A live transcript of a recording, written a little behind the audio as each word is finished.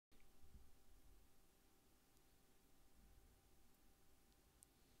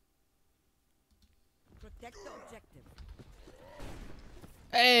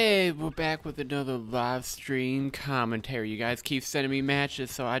Hey, we're back with another live stream commentary. You guys keep sending me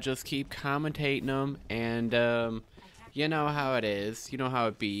matches, so I just keep commentating them, and you know how it is. You know how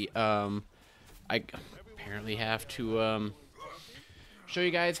it be. I apparently have to show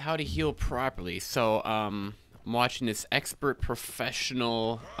you guys how to heal properly. So I'm watching this expert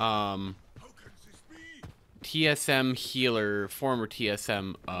professional TSM healer, former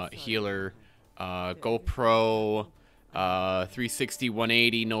TSM healer, GoPro 360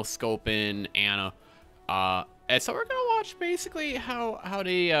 180 no scoping Anna, and so we're gonna watch basically how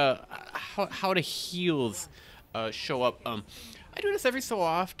the heals show up. I do this every so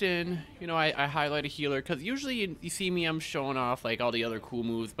often, you know. I highlight a healer because usually you see me, I'm showing off like all the other cool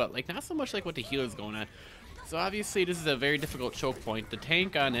moves, but like not so much like what the healer's going on. So obviously this is a very difficult choke point. The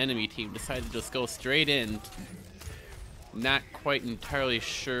tank on the enemy team decided to just go straight in. Not quite entirely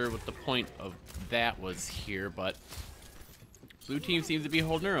sure what the point of that was here, but blue team seems to be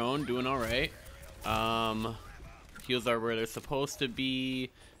holding their own, doing all right. Heals are where they're supposed to be.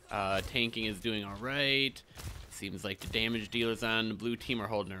 Tanking is doing all right. Seems like the damage dealers on the blue team are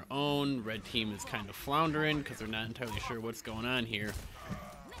holding their own. Red team is kind of floundering because they're not entirely sure what's going on here.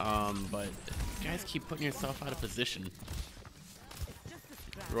 But you guys keep putting yourself out of position.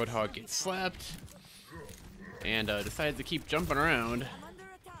 Roadhog gets slapped and decides to keep jumping around.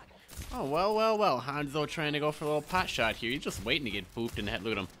 Oh, well. Hanzo trying to go for a little pot shot here. He's just waiting to get booped in the head.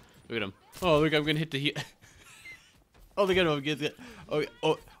 Look at him. Oh, look, I'm gonna hit the heel. Oh, look at him.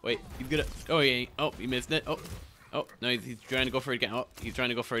 Oh, wait, he's gonna. Oh, yeah. Oh, he missed it. Oh, no, he's trying to go for it again. Oh, he's trying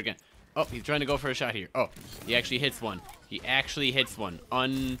to go for it again. Oh, he's trying to go for a shot here. Oh, he actually hits one.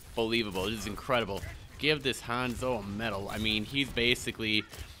 Unbelievable. This is incredible. Give this Hanzo a medal. I mean, he's basically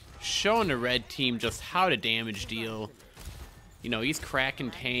showing the red team just how to damage deal. You know, he's cracking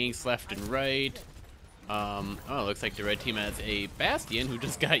tanks left and right. Oh, it looks like the red team has a Bastion who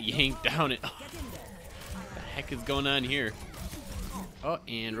just got yanked down. What the heck is going on here? Oh,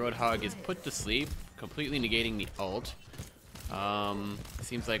 and Roadhog is put to sleep, completely negating the ult.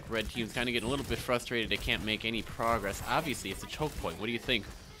 Seems like red team's kind of getting a little bit frustrated. They can't make any progress. Obviously, it's a choke point. What do you think?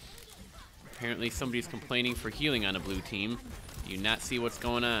 Apparently, somebody's complaining for healing on a blue team. Do you not see what's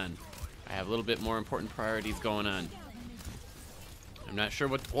going on? I have a little bit more important priorities going on. I'm not sure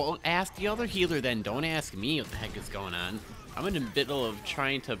what. Well, ask the other healer then. Don't ask me what the heck is going on. I'm in the middle of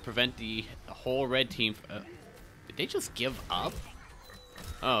trying to prevent the whole red team. Did they just give up?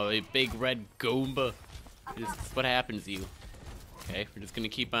 Oh, a big red Goomba. This is what happens to you. Okay, we're just gonna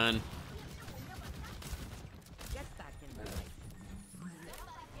keep on.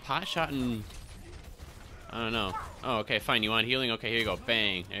 Pot shotting. I don't know. Oh, okay, fine. You want healing? Okay, here you go.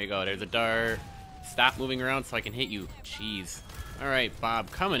 Bang. There you go. There's a dart. Stop moving around so I can hit you. Jeez. Alright,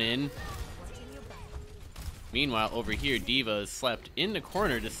 Bob coming in. Meanwhile, over here, D.Va is slept in the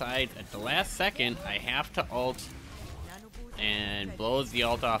corner, decides at the last second, I have to ult, and blows the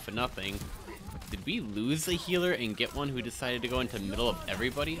ult off of nothing. Did we lose the healer and get one who decided to go into the middle of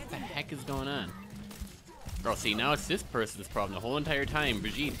everybody? What the heck is going on? Oh, see, now it's this person's problem. The whole entire time,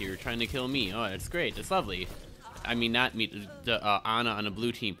 Brigitte here trying to kill me. Oh, that's great. That's lovely. I mean, not me, Ana on a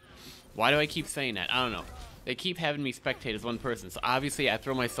blue team. Why do I keep saying that? I don't know. They keep having me spectate as one person, so obviously I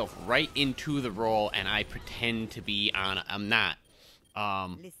throw myself right into the role and I pretend to be Ana. I'm not.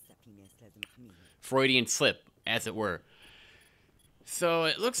 Freudian slip, as it were. So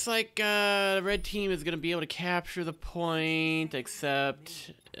it looks like the red team is going to be able to capture the point,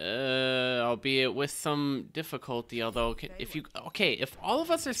 except, albeit with some difficulty, although if all of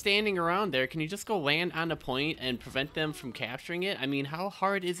us are standing around there, can you just go land on the point and prevent them from capturing it? I mean, how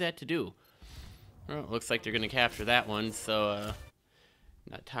hard is that to do? Well, it looks like they're going to capture that one, so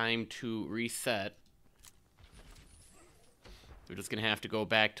not time to reset. We're just going to have to go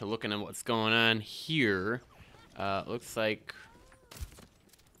back to looking at what's going on here. Looks like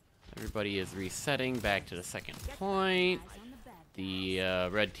everybody is resetting back to the second point. The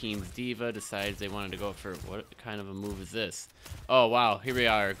red team's D.Va decides they wanted to go for, what kind of a move is this? Oh, wow, here we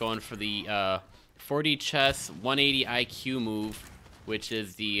are, going for the 40 chess 180 IQ move, which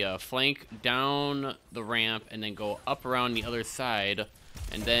is the flank down the ramp and then go up around the other side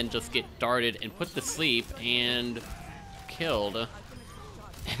and then just get darted and put to sleep and killed.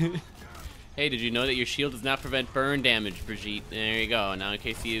 Hey, did you know that your shield does not prevent burn damage, Brigitte? There you go. Now, in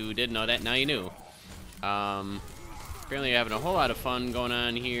case you didn't know that, now you knew. Apparently you're having a whole lot of fun going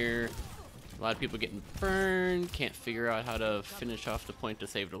on here. A lot of people getting burned. Can't figure out how to finish off the point to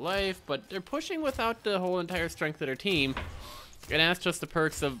save their life, but they're pushing without the whole entire strength of their team. And that's just the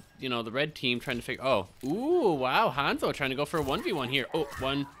perks of, you know, the red team trying to figure. Oh, ooh, wow, Hanzo trying to go for a 1v1 here. Oh,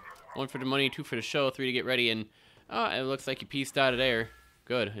 one, 1 for the money, 2 for the show, 3 to get ready, and it looks like you pieced out of there.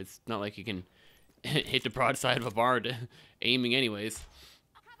 Good. It's not like you can hit the broadside of a barn aiming anyways.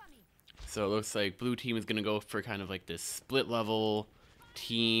 So it looks like blue team is going to go for kind of like this split level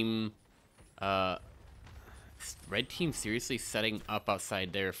team. Red team seriously setting up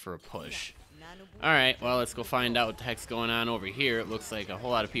outside there for a push. Alright, well, let's go find out what the heck's going on over here. It looks like a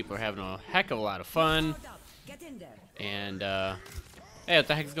whole lot of people are having a heck of a lot of fun. And, hey, what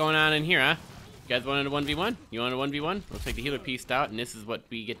the heck's going on in here, huh? You guys wanted a 1v1? You wanted a 1v1? Looks like the healer pieced out, and this is what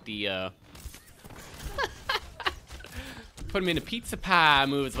we get the, put him in a pizza pie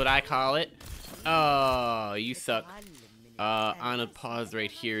move is what I call it. Oh, you suck. On a pause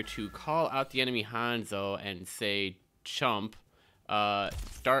right here to call out the enemy Hanzo and say, chump.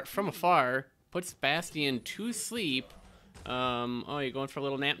 Start from afar, puts Bastion to sleep. Oh, you're going for a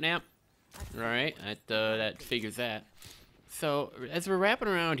little nap? Alright, that figures that. So, as we're wrapping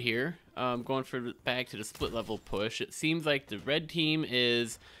around here, going back to the split level push, it seems like the red team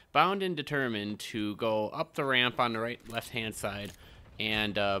is bound and determined to go up the ramp on the left-hand side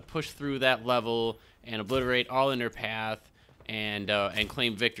and push through that level and obliterate all in their path and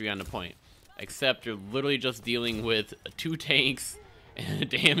claim victory on the point. Except you're literally just dealing with 2 tanks and a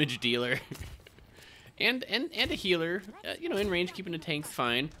damage dealer and a healer, you know, in range, keeping the tanks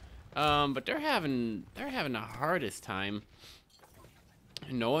fine. But they're having the hardest time.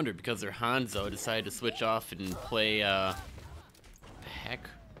 And no wonder, because their Hanzo decided to switch off and play. The heck.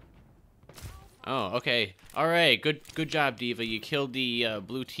 Oh, okay. All right. Good job, D.Va. You killed the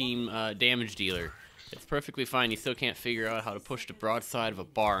blue team damage dealer. It's perfectly fine. You still can't figure out how to push the broadside of a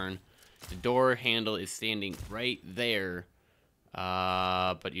barn. The door handle is standing right there.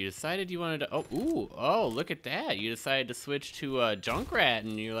 But you decided you wanted to. Oh, look at that! You decided to switch to Junkrat,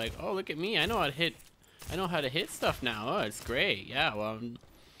 and you're like, oh, look at me! I know how to hit stuff now. Oh, it's great. Yeah. Well, I'm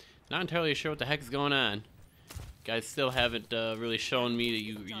not entirely sure what the heck is going on. You guys still haven't really shown me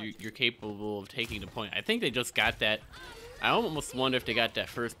that you're capable of taking the point. I think they just got that. I almost wonder if they got that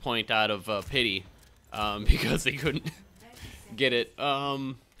first point out of pity, because they couldn't get it.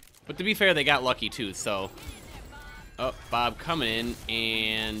 But to be fair, they got lucky too. So. Oh, Bob coming in,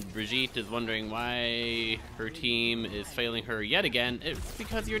 and Brigitte is wondering why her team is failing her yet again. It's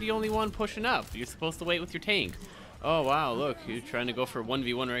because you're the only one pushing up. You're supposed to wait with your tank. Oh, wow, look, you're trying to go for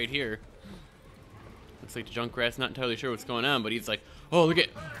 1v1 right here. Looks like the Junkrat's not entirely sure what's going on, but he's like, oh, look at...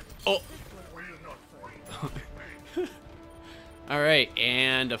 Oh! Alright,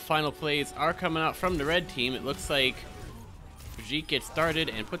 and the final plays are coming out from the red team. It looks like Brigitte gets started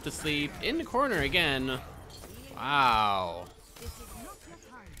and put to sleep in the corner again. Wow.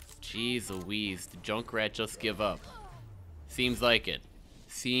 Jeez Louise, did Junkrat just give up? Seems like it.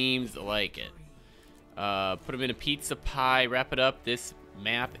 Seems like it. Put him in a pizza pie, wrap it up. This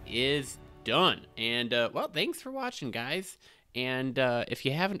map is done. And, well, thanks for watching, guys. And if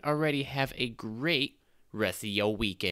you haven't already, have a great rest of your weekend.